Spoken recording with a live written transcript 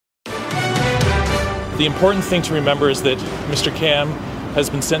The important thing to remember is that Mr. Cam has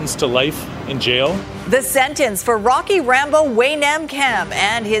been sentenced to life in jail. The sentence for Rocky Rambo Waynam Cam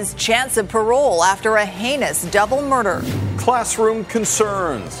and his chance of parole after a heinous double murder. Classroom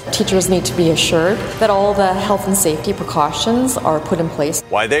concerns. Teachers need to be assured that all the health and safety precautions are put in place.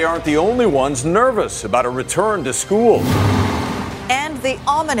 Why they aren't the only ones nervous about a return to school. And the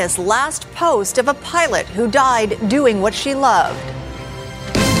ominous last post of a pilot who died doing what she loved.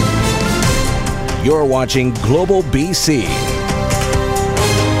 You're watching Global BC.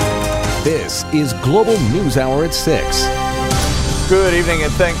 This is Global News Hour at 6. Good evening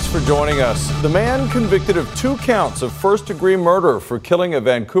and thanks for joining us. The man convicted of 2 counts of first-degree murder for killing a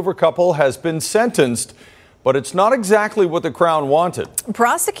Vancouver couple has been sentenced, but it's not exactly what the Crown wanted.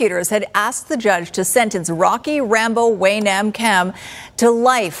 Prosecutors had asked the judge to sentence Rocky Rambo Waynam Cam to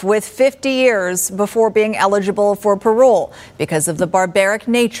life with 50 years before being eligible for parole because of the barbaric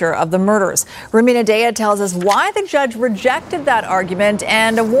nature of the murders. Rumina Daya tells us why the judge rejected that argument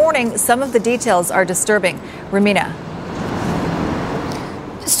and a warning some of the details are disturbing. Rumina.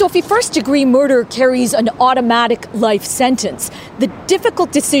 Sophie, first-degree murder carries an automatic life sentence. The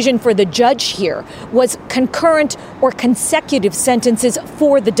difficult decision for the judge here was concurrent or consecutive sentences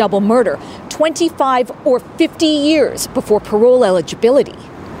for the double murder, 25 or 50 years before parole eligibility.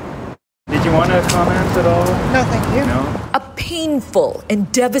 Did you want to comment at all? No, thank you. No? A painful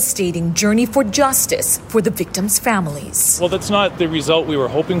and devastating journey for justice for the victims' families. Well, that's not the result we were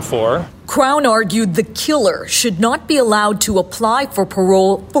hoping for. Crown argued the killer should not be allowed to apply for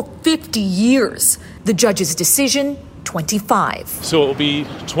parole for 50 years. The judge's decision, 25. So it will be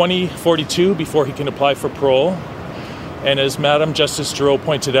 2042 before he can apply for parole. And as Madam Justice Giroux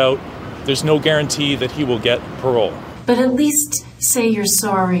pointed out, there's no guarantee that he will get parole. But at least say you're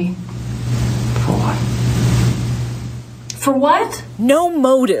sorry. For what? For what? No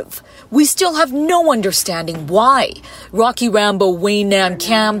motive. We still have no understanding why Rocky Rambo Waynam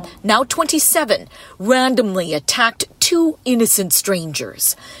Cam, now 27, randomly attacked 2 innocent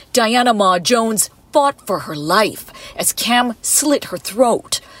strangers. Diana Ma Jones fought for her life as Cam slit her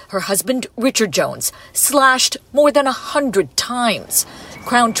throat. Her husband, Richard Jones, slashed more than 100 times.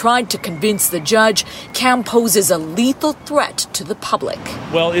 Crown tried to convince the judge Cam poses a lethal threat to the public.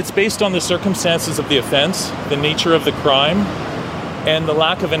 Well, it's based on the circumstances of the offense, the nature of the crime, and the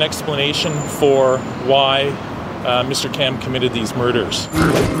lack of an explanation for why Mr. Cam committed these murders.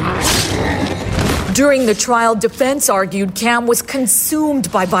 During the trial, defense argued Cam was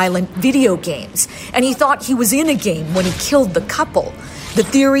consumed by violent video games, and he thought he was in a game when he killed the couple. The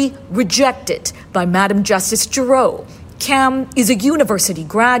theory rejected by Madam Justice Giroux. Cam is a university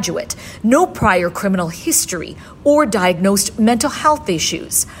graduate, no prior criminal history or diagnosed mental health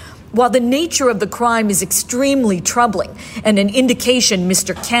issues. While the nature of the crime is extremely troubling and an indication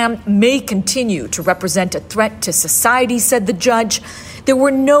Mr. Cam may continue to represent a threat to society, said the judge, there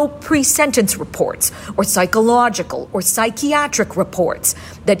were no pre-sentence reports or psychological or psychiatric reports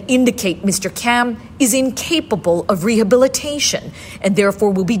that indicate Mr. Cam is incapable of rehabilitation and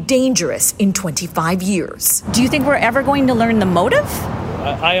therefore will be dangerous in 25 years. Do you think we're ever going to learn the motive?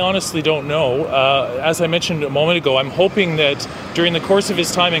 I honestly don't know. As I mentioned a moment ago, I'm hoping that during the course of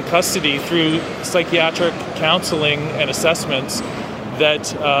his time in custody, through psychiatric counseling and assessments, that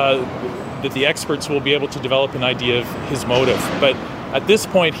the experts will be able to develop an idea of his motive. But at this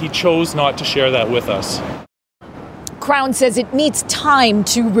point, he chose not to share that with us. Crown says it needs time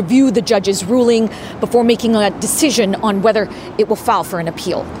to review the judge's ruling before making a decision on whether it will file for an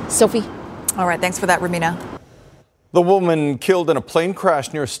appeal. Sophie? All right, thanks for that, Rumina. The woman killed in a plane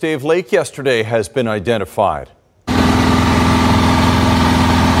crash near Stave Lake yesterday has been identified.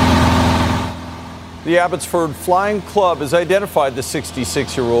 The Abbotsford Flying Club has identified the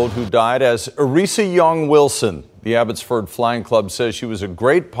 66-year-old who died as Arisa Young Wilson. The Abbotsford Flying Club says she was a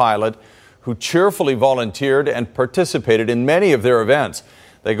great pilot who cheerfully volunteered and participated in many of their events.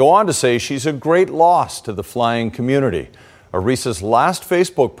 They go on to say she's a great loss to the flying community. Arisa's last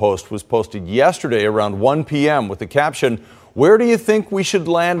Facebook post was posted yesterday around 1 p.m. with the caption, "Where do you think we should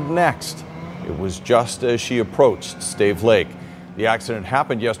land next?" It was just as she approached Stave Lake. The accident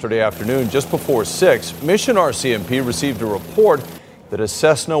happened yesterday afternoon just before 6. Mission RCMP received a report that a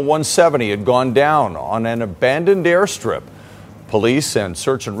Cessna 170 had gone down on an abandoned airstrip. Police and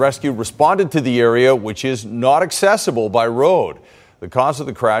search and rescue responded to the area, which is not accessible by road. The cause of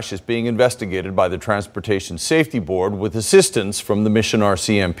the crash is being investigated by the Transportation Safety Board with assistance from the Mission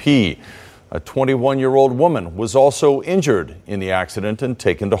RCMP. A 21-year-old woman was also injured in the accident and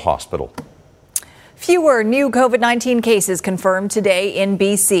taken to hospital. Fewer new COVID-19 cases confirmed today in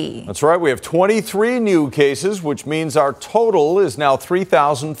BC. That's right. We have 23 new cases, which means our total is now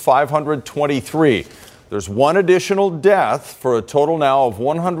 3,523. There's one additional death for a total now of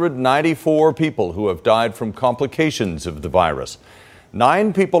 194 people who have died from complications of the virus.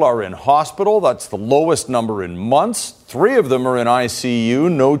 9 people are in hospital. That's the lowest number in months. 3 of them are in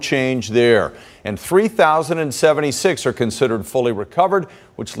ICU. No change there. And 3,076 are considered fully recovered,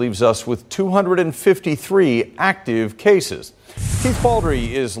 which leaves us with 253 active cases. Keith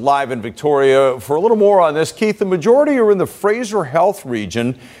Baldry is live in Victoria for a little more on this. Keith, the majority are in the Fraser Health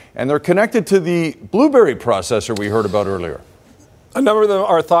region, and they're connected to the blueberry processor we heard about earlier. A number of them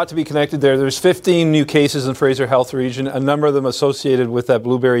are thought to be connected there. There's 15 new cases in Fraser Health region, a number of them associated with that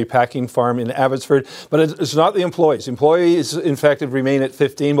blueberry packing farm in Abbotsford. But it's not the employees. Employees infected remain at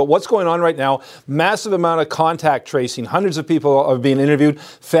 15. But what's going on right now, massive amount of contact tracing. Hundreds of people are being interviewed.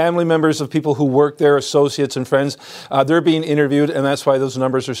 Family members of people who work there, associates and friends, they're being interviewed. And that's why those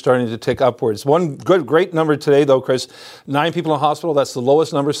numbers are starting to tick upwards. One great number today, though, Chris, 9 people in hospital. That's the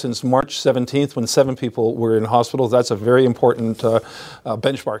lowest number since March 17th when 7 people were in hospital. That's a very important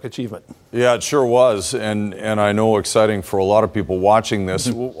benchmark achievement. Yeah, it sure was. And I know exciting for a lot of people watching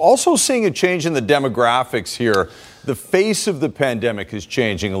this. Also seeing a change in the demographics here. The face of the pandemic is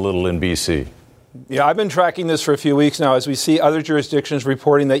changing a little in BC. Yeah, I've been tracking this for a few weeks now as we see other jurisdictions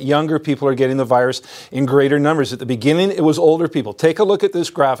reporting that younger people are getting the virus in greater numbers. At the beginning, it was older people. Take a look at this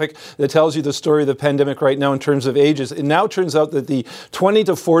graphic that tells you the story of the pandemic right now in terms of ages. It now turns out that the 20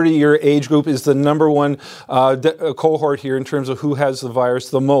 to 40-year age group is the number one cohort here in terms of who has the virus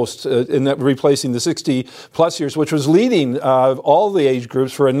the most, in that replacing the 60-plus years, which was leading all the age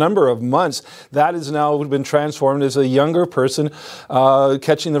groups for a number of months. That has now been transformed as a younger person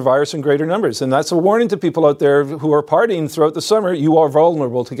catching the virus in greater numbers. And that's a warning to people out there who are partying throughout the summer. You are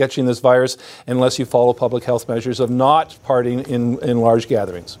vulnerable to catching this virus unless you follow public health measures of not partying in large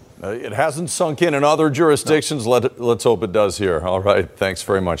gatherings. It hasn't sunk in other jurisdictions. No. Let's hope it does here. All right. Thanks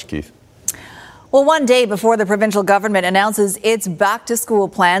very much, Keith. Well, one day before the provincial government announces its back-to-school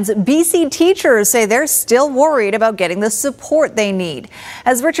plans, BC teachers say they're still worried about getting the support they need.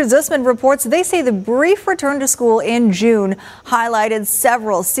 As Richard Zussman reports, they say the brief return to school in June highlighted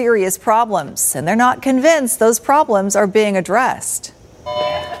several serious problems, and they're not convinced those problems are being addressed.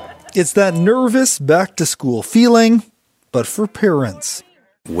 It's that nervous back-to-school feeling, but for parents.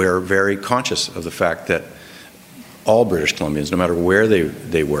 We're very conscious of the fact that all British Columbians, no matter where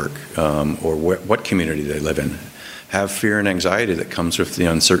they work or what community they live in, have fear and anxiety that comes with the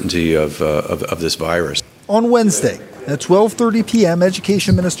uncertainty of this virus. On Wednesday, at 12:30 p.m.,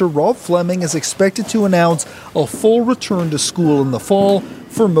 Education Minister Rob Fleming is expected to announce a full return to school in the fall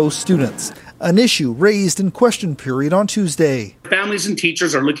for most students, an issue raised in question period on Tuesday. Families and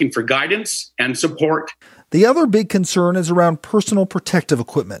teachers are looking for guidance and support. The other big concern is around personal protective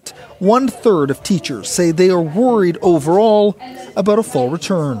equipment. 1/3 of teachers say they are worried overall about a fall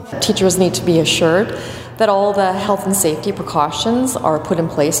return. Teachers need to be assured that all the health and safety precautions are put in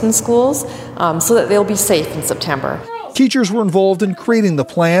place in schools so that they'll be safe in September. Teachers were involved in creating the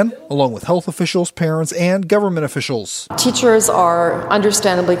plan, along with health officials, parents, and government officials. Teachers are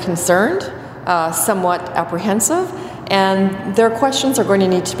understandably concerned, somewhat apprehensive, and their questions are going to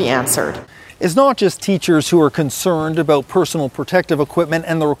need to be answered. It's not just teachers who are concerned about personal protective equipment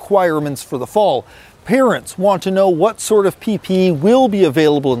and the requirements for the fall. Parents want to know what sort of PPE will be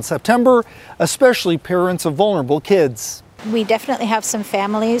available in September, especially parents of vulnerable kids. We definitely have some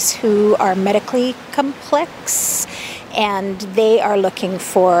families who are medically complex, and they are looking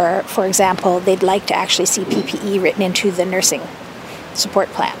for example, they'd like to actually see PPE written into the nursing support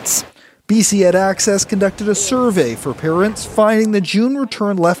plans. BC Ed Access conducted a survey for parents, finding the June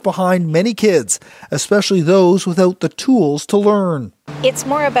return left behind many kids, especially those without the tools to learn. It's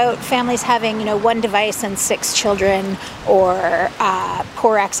more about families having, one device and 6 children, or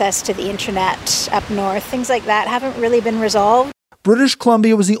poor access to the internet up north. Things like that haven't really been resolved. British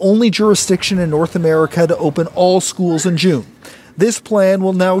Columbia was the only jurisdiction in North America to open all schools in June. This plan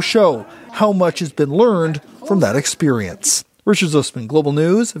will now show how much has been learned from that experience. Richard Zussman, Global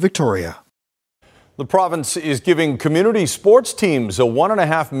News, Victoria. The province is giving community sports teams a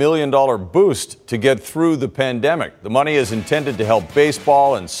 $1.5 million boost to get through the pandemic. The money is intended to help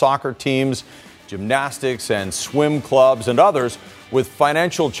baseball and soccer teams, gymnastics and swim clubs, and others with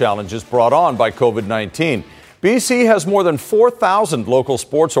financial challenges brought on by COVID-19. BC has more than 4,000 local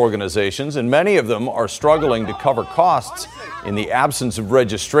sports organizations, and many of them are struggling to cover costs in the absence of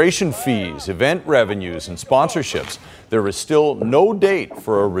registration fees, event revenues, and sponsorships. There is still no date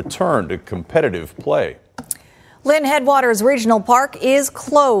for a return to competitive play. Lynn Headwaters Regional Park is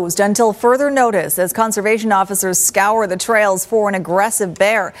closed until further notice as conservation officers scour the trails for an aggressive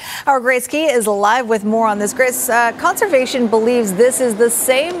bear. Our Grace Key is live with more on this. Grace, conservation believes this is the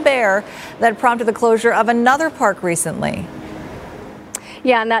same bear that prompted the closure of another park recently.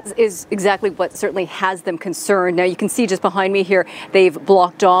 Yeah, and that is exactly what certainly has them concerned. Now, you can see just behind me here, they've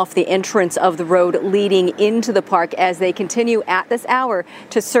blocked off the entrance of the road leading into the park as they continue at this hour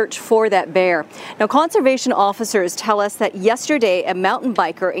to search for that bear. Now, conservation officers tell us that yesterday a mountain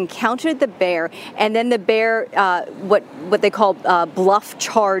biker encountered the bear, and then the bear, what they call bluff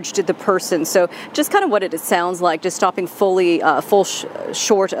charged the person. So just kind of what it sounds like, just stopping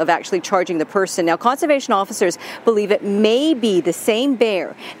short of actually charging the person. Now, conservation officers believe it may be the same bear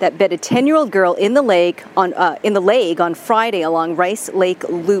that bit a 10-year-old girl in the leg on Friday along Rice Lake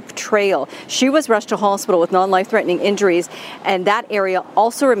Loop Trail. She was rushed to hospital with non-life-threatening injuries, and that area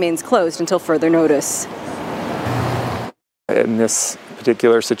also remains closed until further notice. In this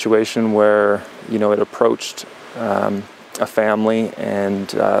particular situation where, it approached a family and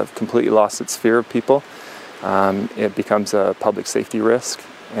completely lost its fear of people, it becomes a public safety risk.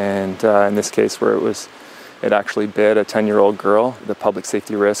 And in this case where it actually bit a 10-year-old girl, the public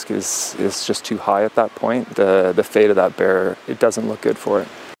safety risk is just too high at that point. The fate of that bear, it doesn't look good for it.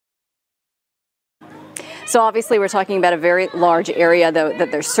 So obviously we're talking about a very large area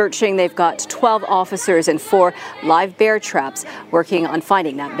that they're searching. They've got 12 officers and 4 live bear traps working on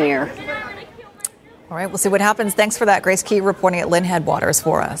finding that bear. All right, we'll see what happens. Thanks for that, Grace Key, reporting at Lynn Headwaters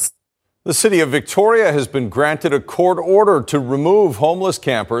for us. The city of Victoria has been granted a court order to remove homeless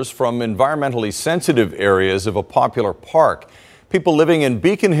campers from environmentally sensitive areas of a popular park. People living in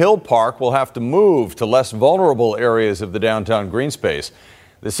Beacon Hill Park will have to move to less vulnerable areas of the downtown green space.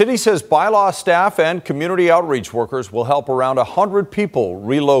 The city says bylaw staff and community outreach workers will help around 100 people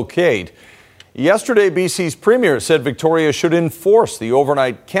relocate. Yesterday, BC's premier said Victoria should enforce the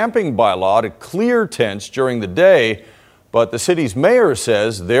overnight camping bylaw to clear tents during the day. But the city's mayor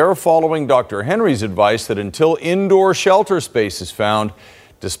says they're following Dr. Henry's advice that until indoor shelter space is found,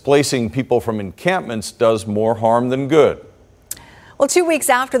 displacing people from encampments does more harm than good. Well, 2 weeks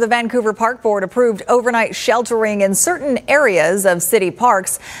after the Vancouver Park Board approved overnight sheltering in certain areas of city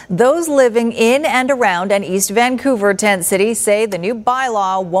parks, those living in and around an East Vancouver tent city say the new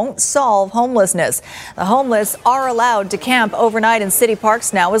bylaw won't solve homelessness. The homeless are allowed to camp overnight in city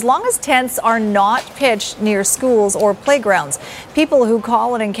parks now as long as tents are not pitched near schools or playgrounds. People who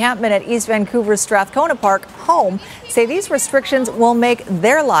call an encampment at East Vancouver's Strathcona Park home say these restrictions will make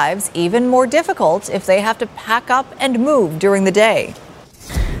their lives even more difficult if they have to pack up and move during the day.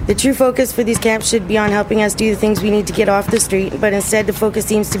 The true focus for these camps should be on helping us do the things we need to get off the street, but instead the focus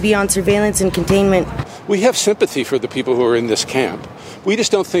seems to be on surveillance and containment. We have sympathy for the people who are in this camp. We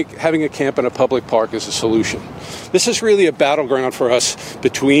just don't think having a camp in a public park is a solution. This is really a battleground for us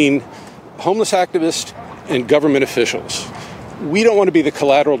between homeless activists and government officials. We don't want to be the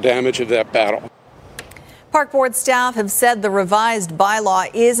collateral damage of that battle. Park Board staff have said the revised bylaw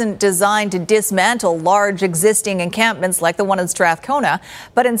isn't designed to dismantle large existing encampments like the one in Strathcona,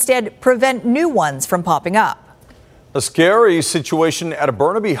 but instead prevent new ones from popping up. A scary situation at a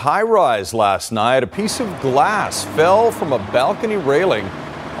Burnaby high-rise last night. A piece of glass fell from a balcony railing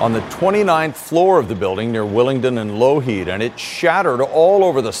on the 29th floor of the building near Willingdon and Lougheed, and it shattered all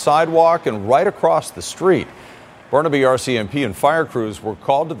over the sidewalk and right across the street. Burnaby RCMP and fire crews were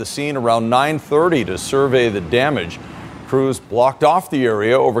called to the scene around 9:30 to survey the damage. Crews blocked off the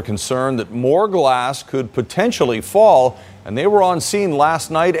area over concern that more glass could potentially fall, and they were on scene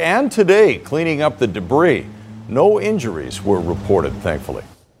last night and today cleaning up the debris. No injuries were reported, thankfully.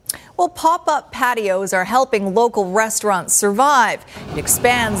 Well, pop-up patios are helping local restaurants survive. It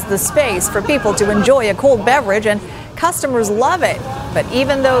expands the space for people to enjoy a cold beverage, and customers love it. But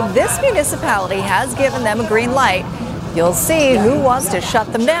even though this municipality has given them a green light, you'll see who wants to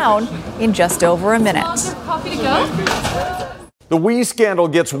shut them down in just over a minute. Coffee to go? The WE scandal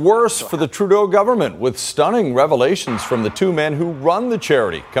gets worse for the Trudeau government, with stunning revelations from the two men who run the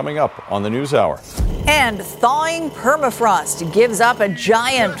charity, coming up on the NewsHour. And thawing permafrost gives up a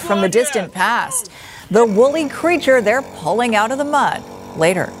giant from the distant past. The woolly creature they're pulling out of the mud.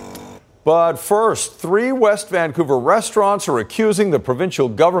 Later. But first, 3 West Vancouver restaurants are accusing the provincial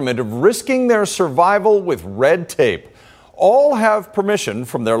government of risking their survival with red tape. All have permission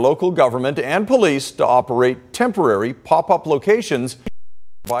from their local government and police to operate temporary pop-up locations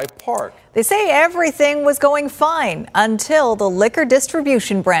by park. They say everything was going fine until the liquor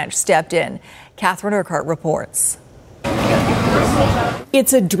distribution branch stepped in. Catherine Urquhart reports.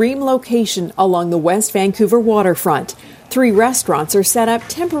 It's a dream location along the West Vancouver waterfront. 3 restaurants are set up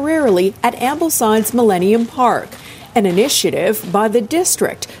temporarily at Ambleside's Millennium Park, an initiative by the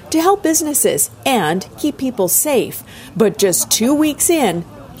district to help businesses and keep people safe. But just 2 weeks in,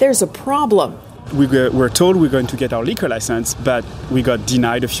 there's a problem. We're told we're going to get our liquor license, but we got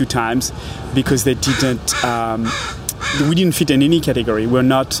denied a few times because they didn't. We didn't fit in any category. We're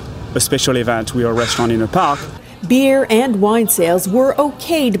not a special event. We're a restaurant in a park. Beer and wine sales were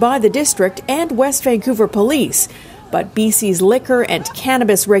okayed by the district and West Vancouver Police, but BC's Liquor and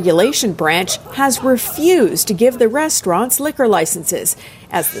Cannabis Regulation Branch has refused to give the restaurants liquor licenses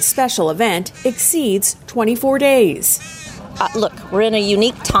as the special event exceeds 24 days. Look, we're in a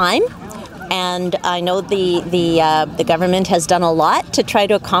unique time, and I know the government has done a lot to try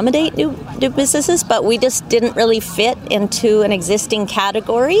to accommodate new businesses, but we just didn't really fit into an existing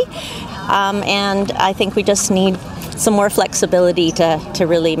category. And I think we just need some more flexibility to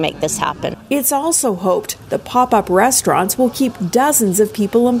really make this happen. It's also hoped the pop-up restaurants will keep dozens of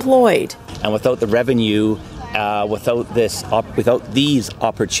people employed. And without the revenue, without these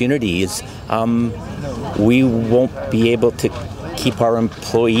opportunities, we won't be able to keep our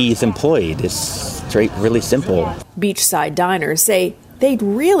employees employed. It's really simple. Beachside diners say they'd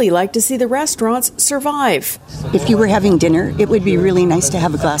really like to see the restaurants survive. If you were having dinner, it would be really nice to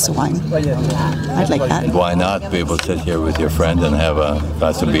have a glass of wine. I'd like that. Why not be able to sit here with your friend and have a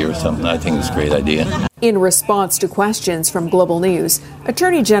glass of beer or something? I think it's a great idea. In response to questions from Global News,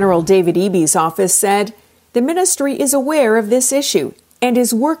 Attorney General David Eby's office said the ministry is aware of this issue and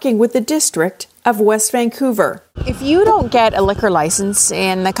is working with the District of West Vancouver. If you don't get a liquor license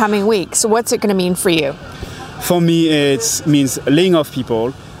in the coming weeks, what's it going to mean for you? For me, it means laying off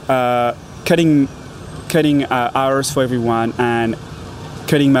people, cutting hours for everyone, and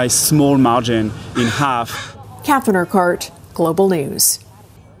cutting my small margin in half. Catherine Urquhart, Global News.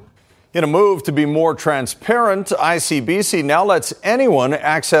 In a move to be more transparent, ICBC now lets anyone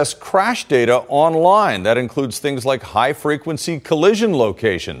access crash data online. That includes things like high-frequency collision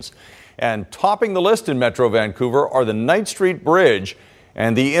locations. And topping the list in Metro Vancouver are the Knight Street Bridge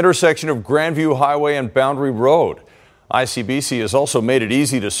and the intersection of Grandview Highway and Boundary Road. ICBC has also made it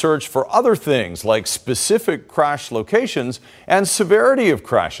easy to search for other things like specific crash locations and severity of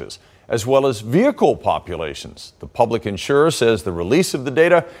crashes, as well as vehicle populations. The public insurer says the release of the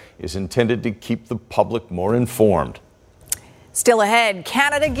data is intended to keep the public more informed. Still ahead,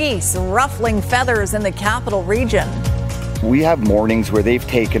 Canada geese ruffling feathers in the capital region. We have mornings where they've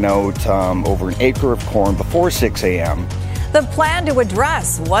taken out over an acre of corn before 6 a.m. The plan to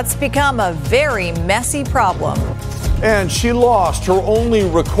address what's become a very messy problem. And she lost her only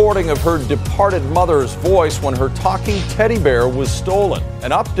recording of her departed mother's voice when her talking teddy bear was stolen.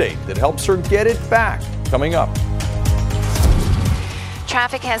 An update that helps her get it back, coming up.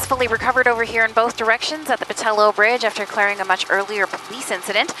 Traffic has fully recovered over here in both directions at the Patello Bridge after clearing a much earlier police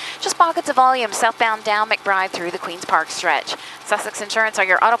incident. Just pockets of volume southbound down McBride through the Queen's Park stretch. Sussex Insurance are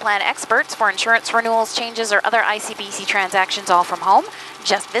your auto plan experts for insurance renewals, changes, or other ICBC transactions all from home.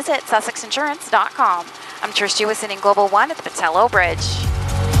 Just visit sussexinsurance.com. I'm Trish Jewison in Global One at the Patello Bridge.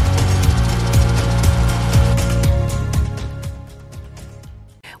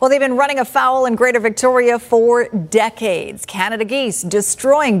 Well, they've been running afoul in Greater Victoria for decades. Canada geese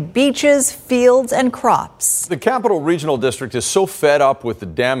destroying beaches, fields, and crops. The Capital Regional District is so fed up with the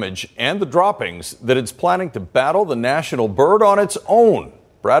damage and the droppings that it's planning to battle the national bird on its own.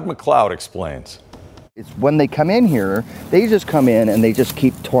 Brad McLeod explains. It's when they come in here, they just come in and they just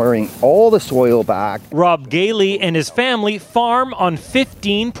keep tearing all the soil back. Rob Gailey and his family farm on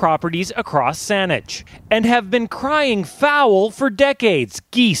 15 properties across Saanich and have been crying foul for decades.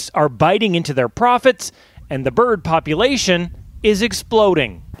 Geese are biting into their profits and the bird population is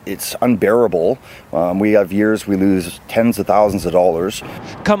exploding. It's unbearable. We have years we lose tens of thousands of dollars.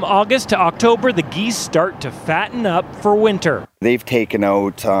 Come August to October, the geese start to fatten up for winter. They've taken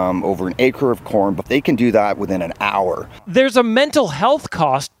out over an acre of corn, but they can do that within an hour. There's a mental health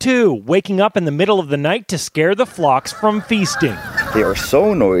cost, too, waking up in the middle of the night to scare the flocks from feasting. They are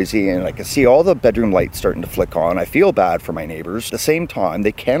so noisy, and I can see all the bedroom lights starting to flick on. I feel bad for my neighbors. At the same time,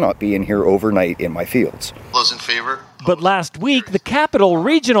 they cannot be in here overnight in my fields. Those in favor? But last week, the Capital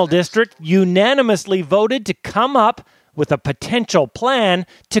Regional District unanimously voted to come up with a potential plan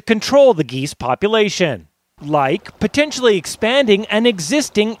to control the geese population. Like potentially expanding an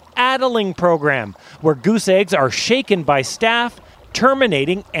existing addling program where goose eggs are shaken by staff,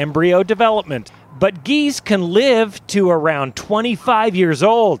 terminating embryo development. But geese can live to around 25 years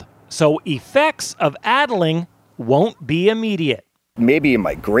old, so effects of addling won't be immediate. Maybe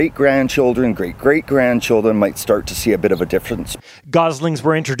my great-grandchildren, great-great-grandchildren might start to see a bit of a difference. Goslings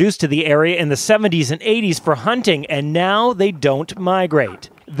were introduced to the area in the 70s and 80s for hunting, and now they don't migrate.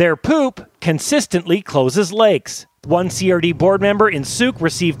 Their poop consistently closes lakes. One CRD board member in Souk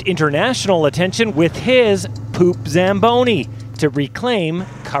received international attention with his poop Zamboni to reclaim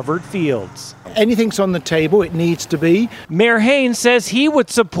covered fields. Anything's on the table, it needs to be. Mayor Haynes says he would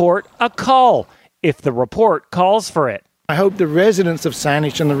support a cull if the report calls for it. I hope the residents of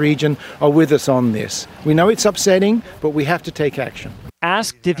Saanich and the region are with us on this. We know it's upsetting, but we have to take action.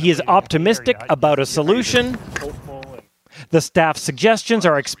 Asked if he is optimistic about a solution, the staff's suggestions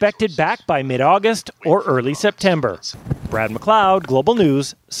are expected back by mid-August or early September. Brad McLeod, Global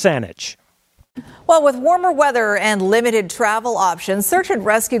News, Saanich. Well, with warmer weather and limited travel options, search and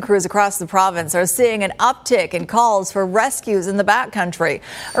rescue crews across the province are seeing an uptick in calls for rescues in the backcountry.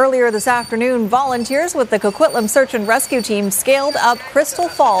 Earlier this afternoon, volunteers with the Coquitlam Search and Rescue Team scaled up Crystal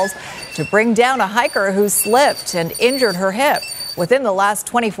Falls to bring down a hiker who slipped and injured her hip. Within the last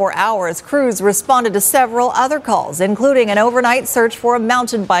 24 hours, crews responded to several other calls, including an overnight search for a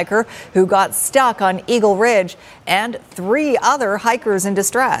mountain biker who got stuck on Eagle Ridge and 3 other hikers in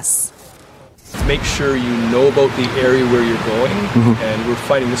distress. Make sure you know about the area where you're going, and we're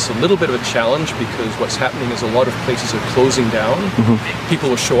finding this a little bit of a challenge because what's happening is a lot of places are closing down. People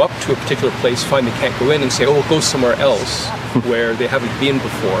will show up to a particular place, find they can't go in, and say, "Oh, we'll go somewhere else," where they haven't been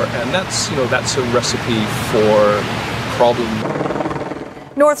before, and that's a recipe for problem.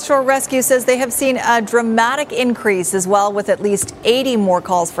 North Shore Rescue says they have seen a dramatic increase as well, with at least 80 more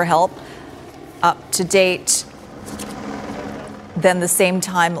calls for help up to date than the same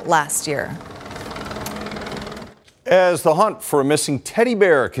time last year. As the hunt for a missing teddy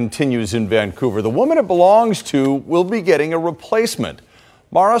bear continues in Vancouver, the woman it belongs to will be getting a replacement.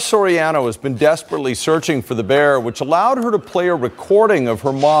 Mara Soriano has been desperately searching for the bear, which allowed her to play a recording of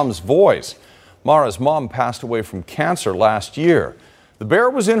her mom's voice. Mara's mom passed away from cancer last year. The bear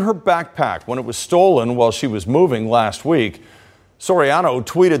was in her backpack when it was stolen while she was moving last week. Soriano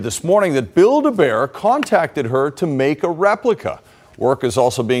tweeted this morning that Build-A-Bear contacted her to make a replica. Work is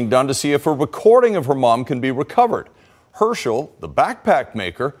also being done to see if a recording of her mom can be recovered. Herschel, the backpack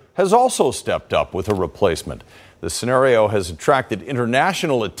maker, has also stepped up with a replacement. The scenario has attracted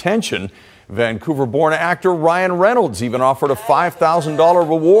international attention. Vancouver-born actor Ryan Reynolds even offered a $5,000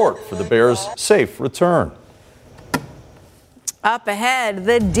 reward for the bear's safe return. Up ahead,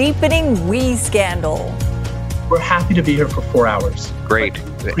 the deepening WE scandal. We're happy to be here for 4 hours. Great.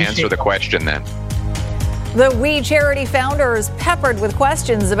 Answer the question then. The WE charity founders peppered with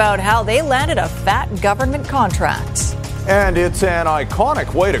questions about how they landed a fat government contract. And it's an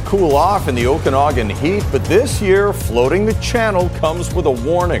iconic way to cool off in the Okanagan heat, but this year, floating the channel comes with a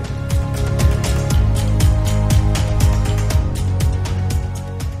warning.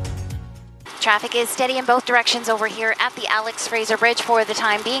 Traffic is steady in both directions over here at the Alex Fraser Bridge for the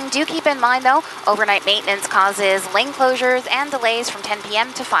time being. Do keep in mind, though, overnight maintenance causes lane closures and delays from 10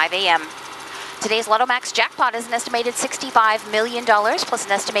 p.m. to 5 a.m. Today's Lotto Max jackpot is an estimated $65 million, plus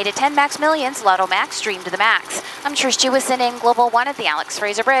an estimated 10 Max Millions. Lotto Max, dream to the max. I'm Trish Jewison in Global One at the Alex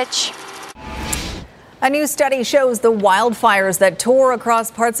Fraser Bridge. A new study shows the wildfires that tore across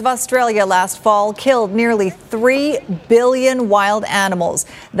parts of Australia last fall killed nearly 3 billion wild animals.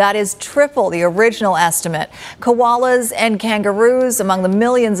 That is triple the original estimate. Koalas and kangaroos among the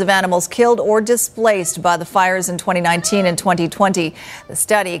millions of animals killed or displaced by the fires in 2019 and 2020. The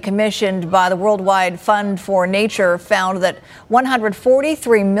study, commissioned by the Worldwide Fund for Nature, found that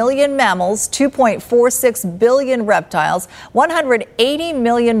 143 million mammals, 2.46 billion reptiles, 180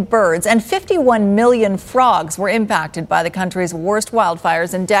 million birds, and 51 million frogs were impacted by the country's worst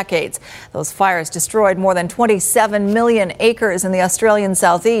wildfires in decades. Those fires destroyed more than 27 million acres in the Australian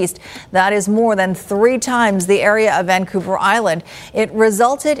southeast. That is more than 3 times the area of Vancouver Island. It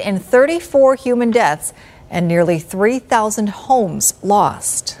resulted in 34 human deaths and nearly 3,000 homes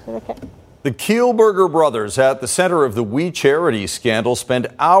lost. The Kielburger brothers, at the center of the WE charity scandal, spent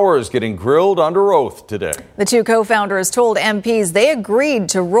hours getting grilled under oath today. The two co-founders told MPs they agreed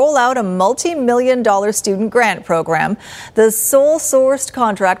to roll out a multi-million-dollar student grant program. The sole-sourced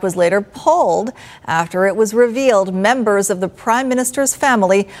contract was later pulled after it was revealed members of the Prime Minister's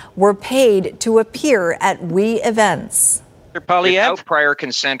family were paid to appear at WE events. Mr. Poilievre, without prior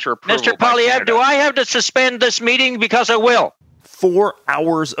consent or approval. Mr. Poilievre, do I have to suspend this meeting because I will? 4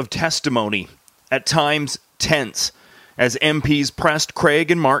 hours of testimony, at times tense, as MPs pressed Craig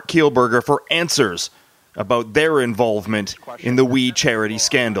and Mark Kielburger for answers about their involvement in the WE charity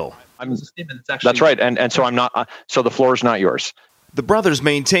scandal. That's right, and so I'm not. So the floor is not yours. The brothers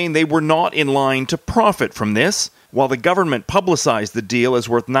maintain they were not in line to profit from this, While the government publicized the deal as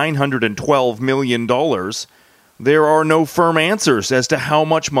worth $912 million, there are no firm answers as to how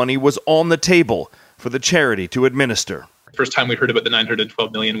much money was on the table for the charity to administer. First time we heard about the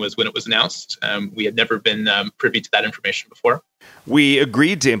 $912 million was when it was announced. We had never been privy to that information before. We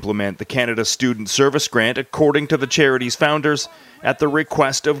agreed to implement the Canada Student Service Grant according to the charity's founders at the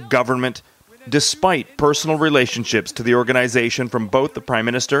request of government, despite personal relationships to the organization from both the Prime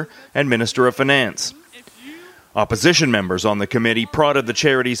Minister and Minister of Finance. Opposition members on the committee prodded the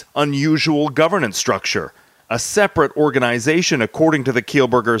charity's unusual governance structure, a separate organization according to the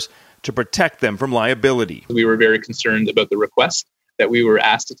Kielburgers, to protect them from liability. We were very concerned about the request that we were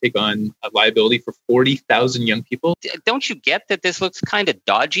asked to take on a liability for 40,000 young people. Don't you get that this looks kind of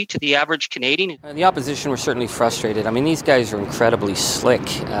dodgy to the average Canadian? The opposition were certainly frustrated. I mean, these guys are incredibly slick,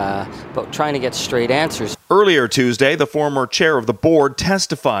 but trying to get straight answers. Earlier Tuesday, the former chair of the board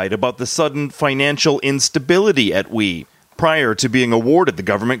testified about the sudden financial instability at WE prior to being awarded the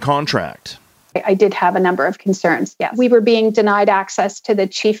government contract. I did have a number of concerns. Yes. We were being denied access to the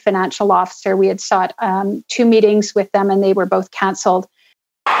chief financial officer. We had sought 2 meetings with them and they were both cancelled.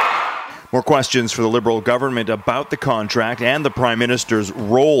 More questions for the Liberal government about the contract and the Prime Minister's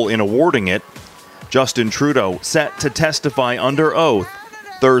role in awarding it. Justin Trudeau set to testify under oath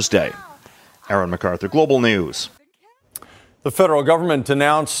Thursday. Aaron MacArthur, Global News. The federal government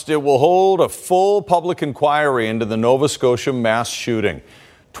announced it will hold a full public inquiry into the Nova Scotia mass shooting.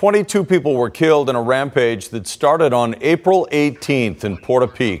 22 people were killed in a rampage that started on April 18th in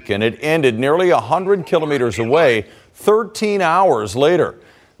Portapique, and it ended nearly 100 kilometers away 13 hours later.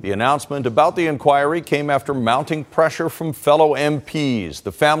 The announcement about the inquiry came after mounting pressure from fellow MPs,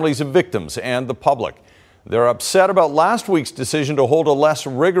 the families of victims, and the public. They're upset about last week's decision to hold a less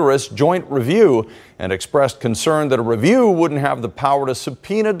rigorous joint review and expressed concern that a review wouldn't have the power to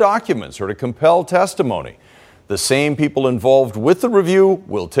subpoena documents or to compel testimony. The same people involved with the review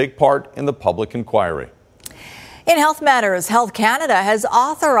will take part in the public inquiry. In Health Matters, Health Canada has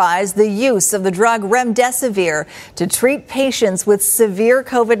authorized the use of the drug remdesivir to treat patients with severe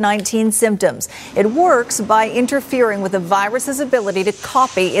COVID-19 symptoms. It works by interfering with the virus's ability to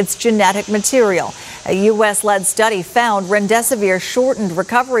copy its genetic material. A U.S.-led study found remdesivir shortened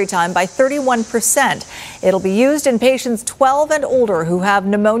recovery time by 31%. It'll be used in patients 12 and older who have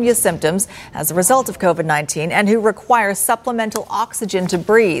pneumonia symptoms as a result of COVID-19 and who require supplemental oxygen to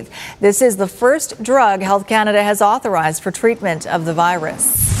breathe. This is the first drug Health Canada has authorized for treatment of the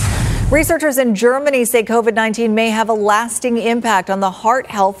virus. Researchers in Germany say COVID-19 may have a lasting impact on the heart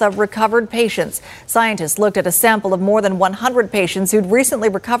health of recovered patients. Scientists looked at a sample of more than 100 patients who'd recently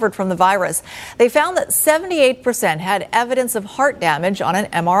recovered from the virus. They found that 78% had evidence of heart damage on an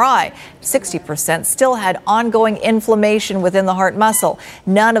MRI. 60% still had ongoing inflammation within the heart muscle.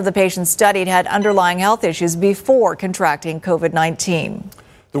 None of the patients studied had underlying health issues before contracting COVID-19.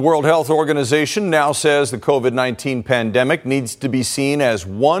 The World Health Organization now says the COVID-19 pandemic needs to be seen as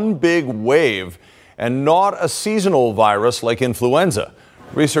one big wave and not a seasonal virus like influenza.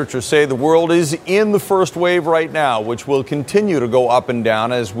 Researchers say the world is in the first wave right now, which will continue to go up and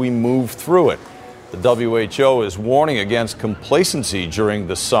down as we move through it. The WHO is warning against complacency during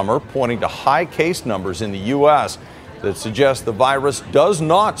the summer, pointing to high case numbers in the U.S. that suggest the virus does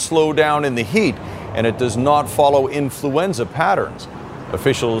not slow down in the heat and it does not follow influenza patterns.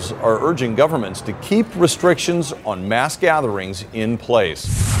 Officials are urging governments to keep restrictions on mass gatherings in place.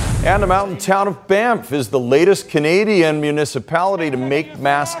 And the mountain town of Banff is the latest Canadian municipality to make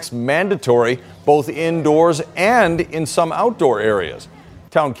masks mandatory both indoors and in some outdoor areas.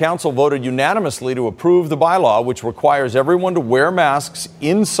 Town Council voted unanimously to approve the bylaw, which requires everyone to wear masks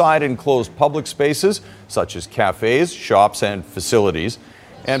inside enclosed public spaces, such as cafes, shops, and facilities.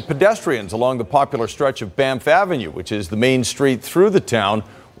 And pedestrians along the popular stretch of Banff Avenue, which is the main street through the town,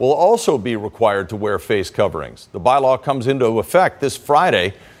 will also be required to wear face coverings. The bylaw comes into effect this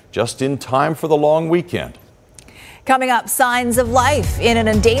Friday, just in time for the long weekend. Coming up, signs of life in an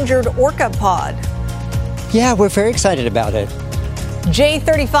endangered orca pod. Yeah, we're very excited about it.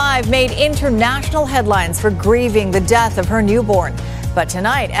 J35 made international headlines for grieving the death of her newborn. But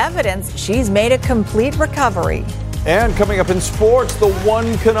tonight, evidence she's made a complete recovery. And coming up in sports, the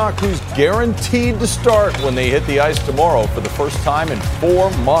one Canuck who's guaranteed to start when they hit the ice tomorrow for the first time in 4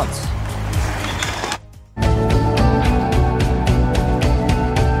 months.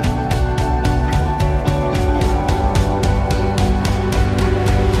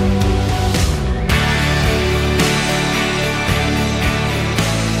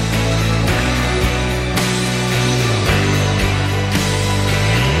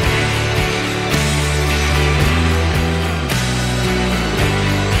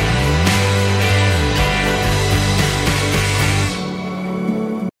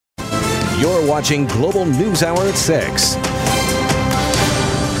 You're watching Global News Hour at 6.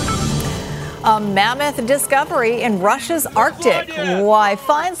 A mammoth discovery in Russia's Arctic. Why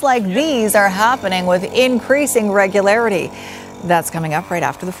finds like these are happening with increasing regularity. That's coming up right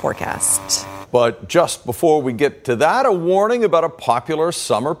after the forecast. But just before we get to that, a warning about a popular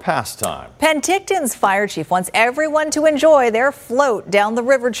summer pastime. Penticton's fire chief wants everyone to enjoy their float down the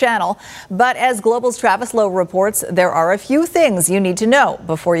river channel. But as Global's Travis Lowe reports, there are a few things you need to know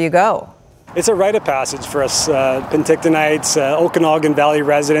before you go. It's a rite of passage for us Pentictonites, Okanagan Valley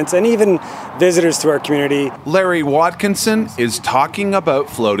residents, and even visitors to our community. Larry Watkinson is talking about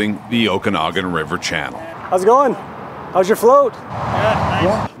floating the Okanagan River Channel. How's it going? How's your float?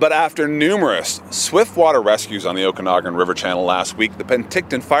 But after numerous swift water rescues on the Okanagan River Channel last week, the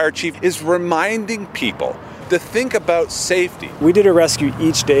Penticton Fire Chief is reminding people to think about safety. We did a rescue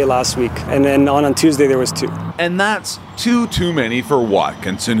each day last week, and then on Tuesday there was 2. And that's too many for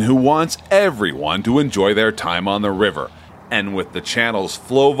Watkinson, who wants everyone to enjoy their time on the river. And with the channel's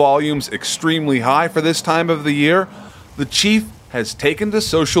flow volumes extremely high for this time of the year, the chief has taken to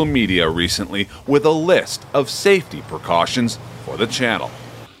social media recently with a list of safety precautions for the channel.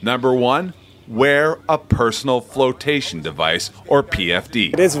 Number 1, wear a personal flotation device, or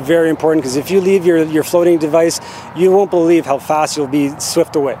PFD. It is very important because if you leave your floating device, you won't believe how fast you'll be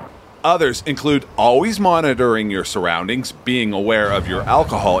swept away. Others include always monitoring your surroundings, being aware of your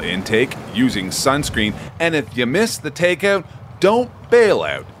alcohol intake, using sunscreen, and if you miss the takeout, don't bail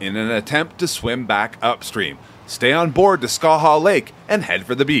out in an attempt to swim back upstream. Stay on board to Skaha Lake and head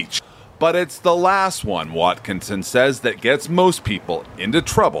for the beach. But it's the last one, Watkinson says, that gets most people into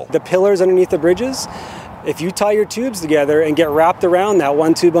trouble. The pillars underneath the bridges, if you tie your tubes together and get wrapped around that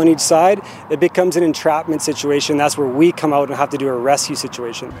one tube on each side, it becomes an entrapment situation. That's where we come out and have to do a rescue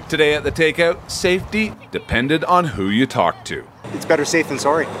situation. Today at the takeout, safety depended on who you talked to. It's better safe than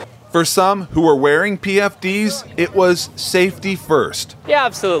sorry. For some who were wearing PFDs, it was safety first. Yeah,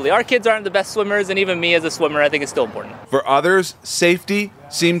 absolutely. Our kids aren't the best swimmers, and even me as a swimmer, I think it's still important. For others, safety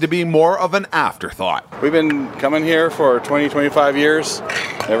seemed to be more of an afterthought. We've been coming here for 20, 25 years.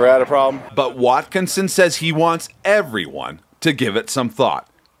 Never had a problem. But Watkinson says he wants everyone to give it some thought,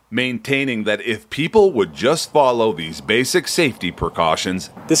 maintaining that if people would just follow these basic safety precautions,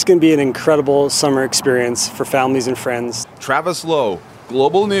 this can be an incredible summer experience for families and friends. Travis Lowe,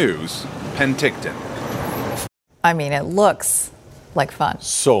 Global News, Penticton. I mean, it looks like fun.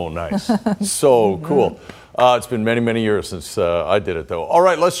 So nice. So cool. It's been many, many years since I did it, though. All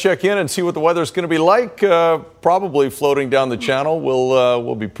right, let's check in and see what the weather's going to be like. Probably floating down the channel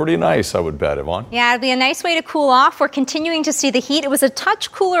will be pretty nice, I would bet, Yvonne. Yeah, it'll be a nice way to cool off. We're continuing to see the heat. It was a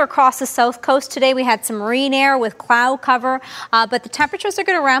touch cooler across the south coast today. We had some marine air with cloud cover, but the temperatures are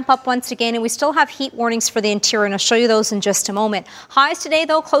going to ramp up once again, and we still have heat warnings for the interior, and I'll show you those in just a moment. Highs today,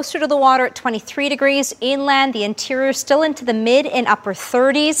 though, closer to the water at 23 degrees. Inland, the interior still into the mid and upper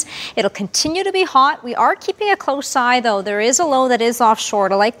 30s. It'll continue to be hot. We are keeping a close eye, though. There is a low that is offshore.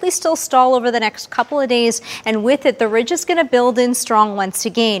 It'll likely still stall over the next couple of days, and with it, the ridge is going to build in strong once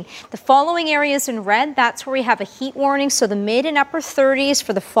again. The following areas in red, that's where we have a heat warning, so the mid and upper 30s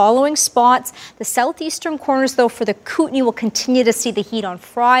for the following spots. The southeastern corners, though, for the Kootenay will continue to see the heat on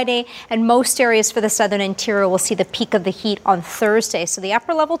Friday, and most areas for the southern interior will see the peak of the heat on Thursday. So the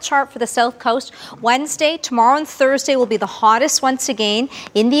upper level chart for the south coast, Wednesday, tomorrow and Thursday will be the hottest once again.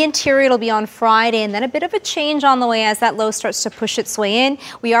 In the interior, it'll be on Friday, and then a bit of a change on the way as that low starts to push its way in.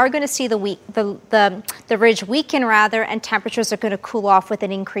 We are going to see the ridge weaken rather, and temperatures are going to cool off with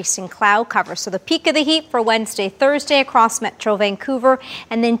an increasing cloud cover. So the peak of the heat for Wednesday, Thursday across Metro Vancouver,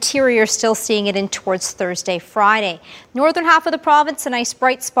 and the interior still seeing it in towards Thursday, Friday. Northern half of the province, a nice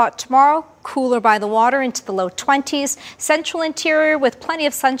bright spot tomorrow. Cooler by the water into the low 20s. Central interior with plenty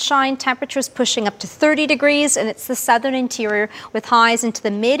of sunshine, temperatures pushing up to 30 degrees, and it's the southern interior with highs into the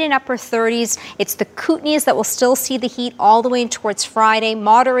mid and upper 30s. It's the Kootenays that will still see the heat all the way in towards Friday,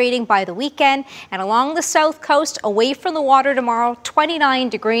 moderating by the weekend. And along the south coast, away from the water tomorrow, 29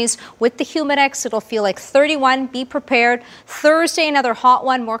 degrees. With the Humidex, it'll feel like 31. Be prepared. Thursday, another hot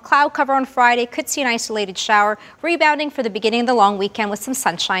one. More cloud cover on Friday. Could see an isolated shower. Rebounding for the beginning of the long weekend with some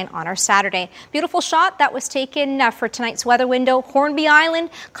sunshine on our Saturday. Beautiful shot that was taken for tonight's weather window. Hornby Island,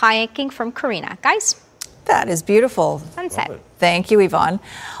 kayaking from Karina. Guys? That is beautiful. Sunset. Thank you, Yvonne.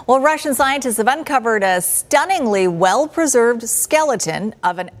 Well, Russian scientists have uncovered a stunningly well-preserved skeleton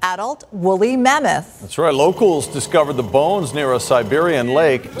of an adult woolly mammoth. That's right. Locals discovered the bones near a Siberian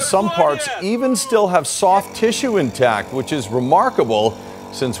lake. Some parts even still have soft tissue intact, which is remarkable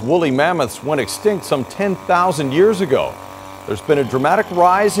since woolly mammoths went extinct some 10,000 years ago. There's been a dramatic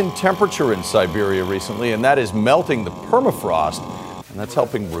rise in temperature in Siberia recently, and that is melting the permafrost. And that's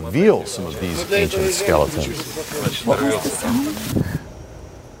helping reveal some of these ancient skeletons. What was the sound?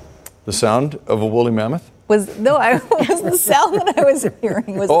 The sound of a woolly mammoth? Was the sound that I was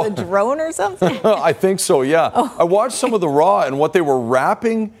hearing? Was it a drone or something? I think so, yeah. I watched some of the raw, and what they were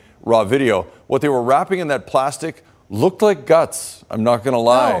wrapping, raw video, what they were wrapping in that plastic looked like guts. I'm not going to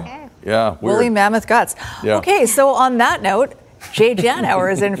lie. Yeah, weird. Woolly mammoth guts. Yeah. Okay, so on that note, Jay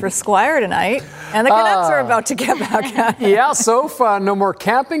Janauer is in for Squire tonight, and the Canucks are about to get back at it. Yeah, so far, no more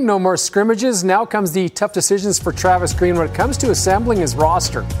camping, no more scrimmages. Now comes the tough decisions for Travis Green when it comes to assembling his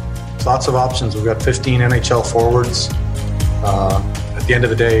roster. Lots of options. We've got 15 NHL forwards. At the end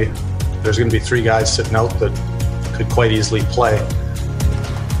of the day, there's going to be 3 guys sitting out that could quite easily play.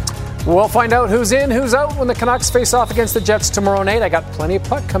 We'll find out who's in, who's out when the Canucks face off against the Jets tomorrow night. I got plenty of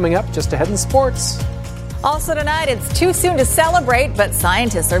puck coming up just ahead in sports. Also tonight, it's too soon to celebrate, but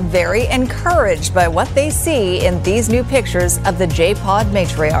scientists are very encouraged by what they see in these new pictures of the J-Pod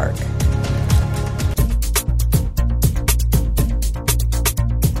matriarch.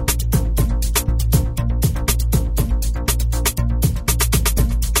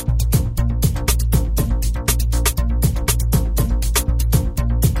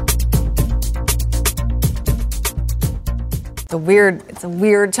 It's a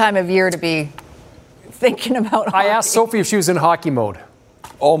weird time of year to be thinking about hockey. I asked Sophie if she was in hockey mode.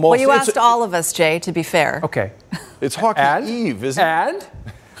 Almost. Well, you asked all of us, Jay, to be fair. Okay. It's hockey eve, isn't it? And?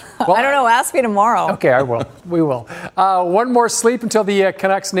 Well, I don't know. Ask me tomorrow. Okay, I will. We will. One more sleep until the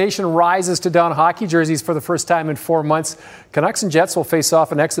Canucks Nation rises to don hockey jerseys for the first time in 4 months. Canucks and Jets will face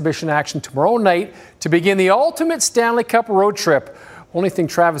off in exhibition action tomorrow night to begin the ultimate Stanley Cup road trip. Only thing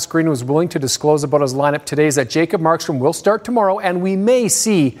Travis Green was willing to disclose about his lineup today is that Jacob Markstrom will start tomorrow, and we may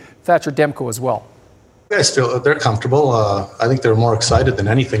see Thatcher Demko as well. Guys feel they're comfortable. I think they're more excited than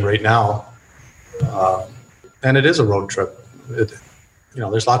anything right now. And it is a road trip.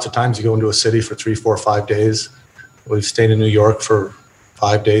 There's lots of times you go into a city for 3, 4, 5 days. We've stayed in New York for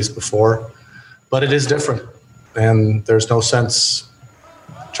 5 days before, but it is different. And there's no sense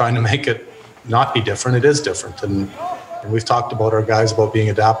trying to make it not be different. It is different. And we've talked about our guys about being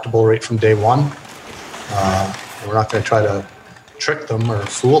adaptable right from day one. We're not going to try to trick them or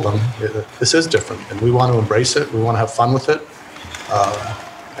fool them. This is different, and we want to embrace it. We want to have fun with it,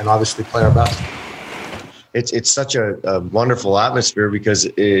 and obviously play our best. It's such a wonderful atmosphere because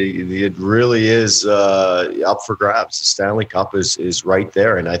it really is up for grabs. The Stanley Cup is right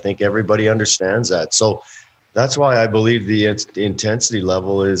there, and I think everybody understands that. So that's why I believe the intensity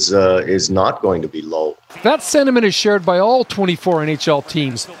level is not going to be low. That sentiment is shared by all 24 NHL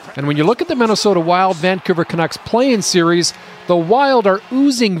teams. And when you look at the Minnesota Wild Vancouver Canucks play-in series, the Wild are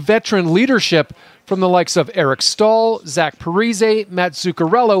oozing veteran leadership from the likes of Eric Stahl, Zach Parise, Matt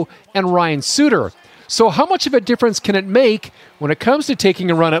Zuccarello, and Ryan Suter. So how much of a difference can it make when it comes to taking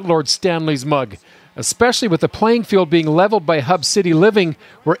a run at Lord Stanley's mug, especially with the playing field being leveled by Hub City Living,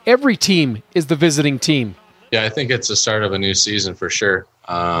 where every team is the visiting team? Yeah, I think it's the start of a new season for sure.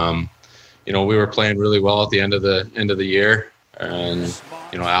 We were playing really well at the end of the year, and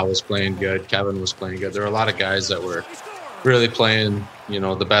Al was playing good, Kevin was playing good. There were a lot of guys that were really playing,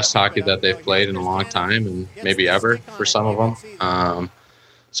 the best hockey that they've played in a long time, and maybe ever for some of them.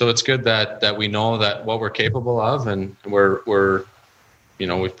 So it's good that we know that what we're capable of, and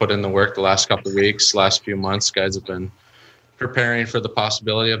we've put in the work the last couple of weeks, last few months. Guys have been preparing for the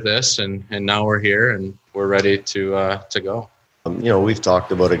possibility of this, and now we're here and we're ready to go. We've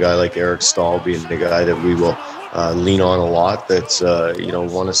talked about a guy like Eric Stahl being the guy that we will lean on a lot. That's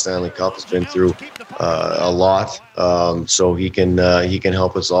won a Stanley Cup, has been through a lot, so he can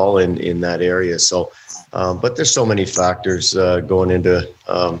help us all in that area. So, but there's so many factors going into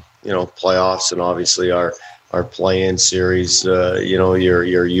playoffs, and obviously our play-in series.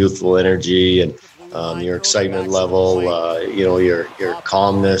 Your youthful energy and your excitement level, your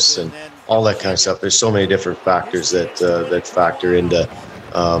calmness and all that kind of stuff. There's so many different factors that factor into,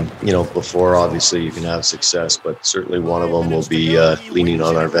 before obviously you can have success, but certainly one of them will be leaning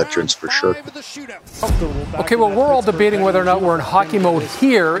on our veterans for sure. Okay, well, we're all debating whether or not we're in hockey mode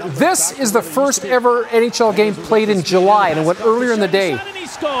here. This is the first ever NHL game played in July, and it went earlier in the day.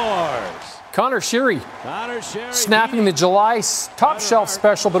 Connor Sheary snapping the July top shelf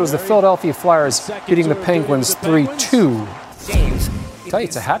special, but it was the Philadelphia Flyers beating the Penguins 3-2. I tell you,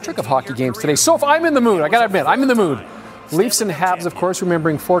 it's a hat trick of hockey games today. So if I'm in the mood, I got to admit, I'm in the mood. Leafs and Habs, of course,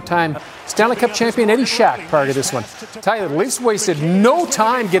 remembering 4-time Stanley Cup champion Eddie Shack prior to this one. I tell you, the Leafs wasted no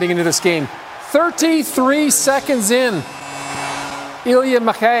time getting into this game. 33 seconds in, Ilya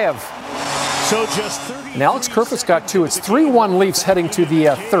Mikheyev. So just 30. And Alex Kerfoot's got 2. It's 3-1 Leafs heading to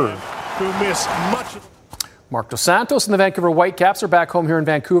the third. Marc Dos Santos and the Vancouver Whitecaps are back home here in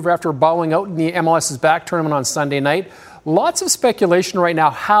Vancouver after bowling out in the MLS's back tournament on Sunday night. Lots of speculation right now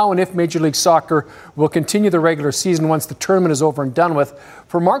how and if Major League Soccer will continue the regular season once the tournament is over and done with.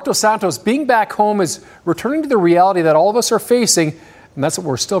 For Marc Dos Santos, being back home is returning to the reality that all of us are facing, and that's what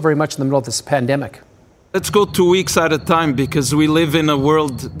we're still very much in the middle of this pandemic. Let's go 2 weeks at a time because we live in a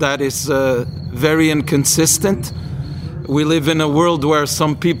world that is very inconsistent. We live in a world where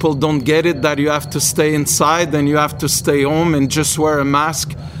some people don't get it, that you have to stay inside and you have to stay home and just wear a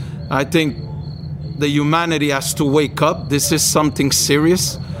mask. I think the humanity has to wake up. This is something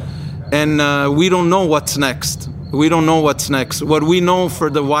serious. And we don't know what's next. We don't know what's next. What we know for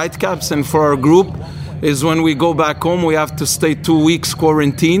the Whitecaps and for our group is when we go back home, we have to stay 2 weeks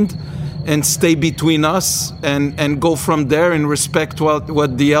quarantined and stay between us and go from there and respect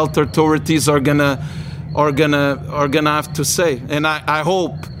what the health authorities are gonna have to say. And I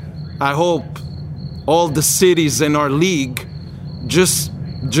hope all the cities in our league just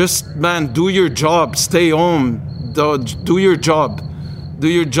man, do your job, stay home, do your job.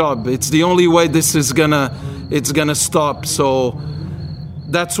 It's the only way this is gonna stop. So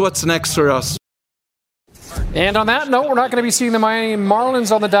that's what's next for us. And on that note, we're not going to be seeing the Miami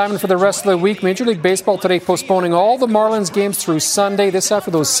Marlins on the diamond for the rest of the week. Major League Baseball today postponing all the Marlins games through Sunday. This after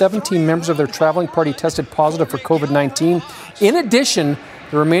those 17 members of their traveling party tested positive for COVID-19. In addition,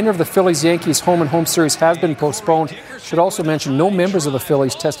 the remainder of the Phillies-Yankees home-and-home series has been postponed. Should also mention no members of the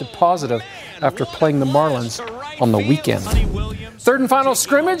Phillies tested positive after playing the Marlins on the weekend. Third and final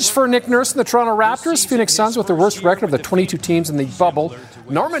scrimmage for Nick Nurse and the Toronto Raptors. Phoenix Suns with the worst record of the 22 teams in the bubble.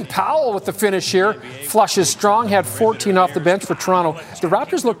 Norman Powell with the finish here. Flushes strong, had 14 off the bench for Toronto. The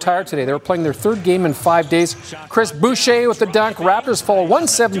Raptors look tired today. They were playing their third game in 5 days. Chris Boucher with the dunk. Raptors fall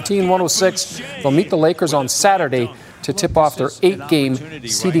 117-106. They'll meet the Lakers on Saturday to tip off their 8-game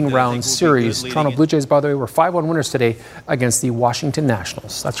seeding round series. Toronto Blue Jays, by the way, were 5-1 winners today against the Washington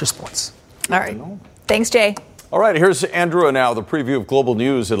Nationals. That's your sports. All right. Thanks, Jay. All right, here's Andrew now, the preview of Global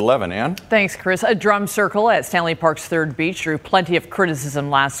News at 11. Ann? Thanks, Chris. A drum circle at Stanley Park's Third Beach drew plenty of criticism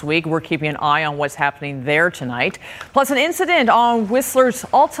last week. We're keeping an eye on what's happening there tonight. Plus, an incident on Whistler's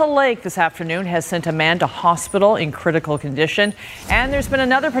Alta Lake this afternoon has sent a man to hospital in critical condition. And there's been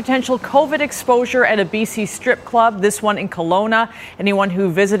another potential COVID exposure at a BC strip club, this one in Kelowna. Anyone who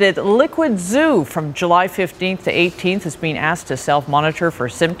visited Liquid Zoo from July 15th to 18th is being asked to self-monitor for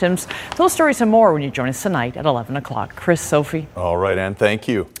symptoms. Those stories and more when you join us tonight at 11 o'clock. Chris, Sophie. All right, Ann, thank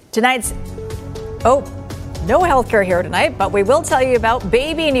you. Tonight's, no healthcare here tonight, but we will tell you about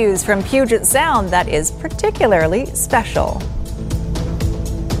baby news from Puget Sound that is particularly special.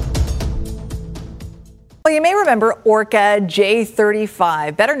 Well, you may remember Orca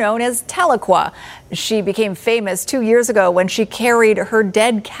J35, better known as Tahlequah. She became famous 2 years ago when she carried her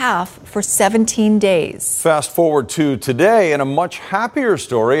dead calf for 17 days. Fast forward to today and a much happier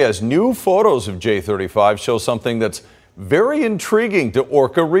story as new photos of J35 show something that's very intriguing to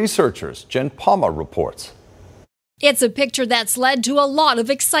Orca researchers. Jen Palma reports. It's a picture that's led to a lot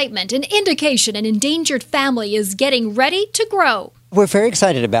of excitement, an indication an endangered family is getting ready to grow. We're very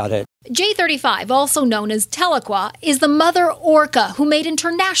excited about it. J35, also known as Tahlequah, is the mother orca who made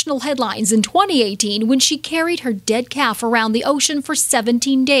international headlines in 2018 when she carried her dead calf around the ocean for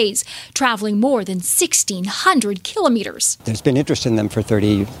 17 days, traveling more than 1,600 kilometers. There's been interest in them for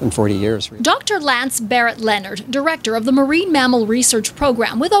 30 and 40 years. Dr. Lance Barrett-Leonard, director of the Marine Mammal Research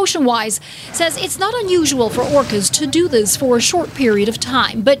Program with OceanWise, says it's not unusual for orcas to do this for a short period of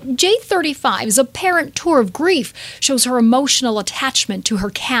time, but J35's apparent tour of grief shows her emotional attachment to her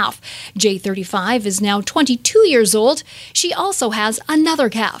calf. J35 is now 22 years old. She also has another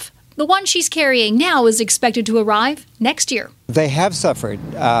calf. The one she's carrying now is expected to arrive next year. They have suffered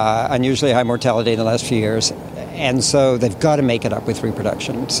unusually high mortality in the last few years, and so they've got to make it up with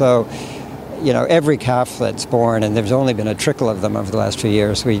reproduction. So, every calf that's born, and there's only been a trickle of them over the last few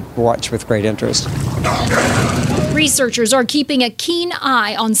years, we watch with great interest. Researchers are keeping a keen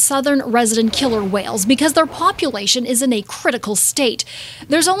eye on southern resident killer whales because their population is in a critical state.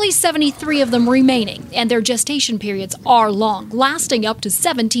 There's only 73 of them remaining, and their gestation periods are long, lasting up to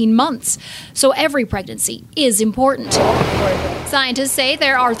 17 months. So every pregnancy is important. Scientists say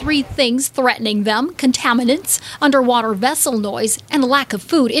there are 3 things threatening them: contaminants, underwater vessel noise, and lack of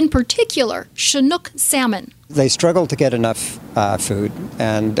food, in particular, Chinook salmon. They struggle to get enough food,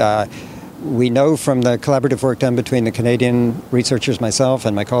 and we know from the collaborative work done between the Canadian researchers, myself,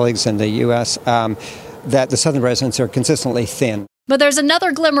 and my colleagues in the U.S., that the southern residents are consistently thin. But there's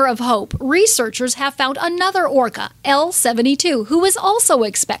another glimmer of hope. Researchers have found another orca, L72, who is also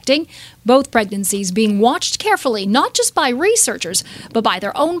expecting. Both pregnancies being watched carefully, not just by researchers, but by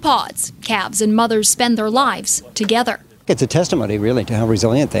their own pods. Calves and mothers spend their lives together. It's a testimony, really, to how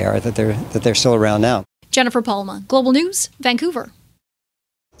resilient they are, that they're still around now. Jennifer Palma, Global News, Vancouver.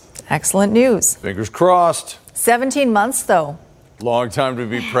 Excellent news. Fingers crossed. 17 months, though. Long time to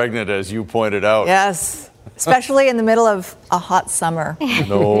be pregnant, as you pointed out. Yes, especially in the middle of a hot summer.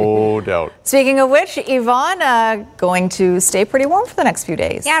 No doubt. Speaking of which, Yvonne, going to stay pretty warm for the next few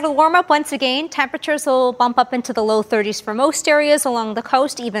days. Yeah, it'll warm up once again. Temperatures will bump up into the low 30s for most areas along the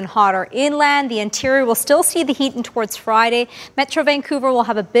coast, even hotter inland. The interior will still see the heat in towards Friday. Metro Vancouver will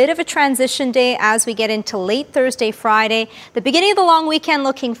have a bit of a transition day as we get into late Thursday, Friday. The beginning of the long weekend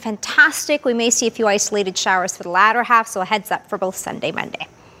looking fantastic. We may see a few isolated showers for the latter half, so a heads up for both Sunday, Monday.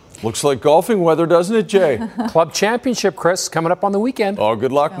 Looks like golfing weather, doesn't it, Jay? Club championship, Chris, coming up on the weekend. Oh,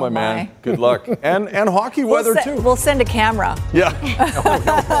 good luck, my man. Good luck. And hockey weather, too. We'll send a camera. Yeah.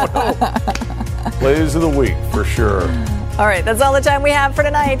 Plays of the week, for sure. All right, that's all the time we have for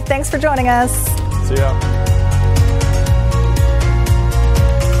tonight. Thanks for joining us. See ya.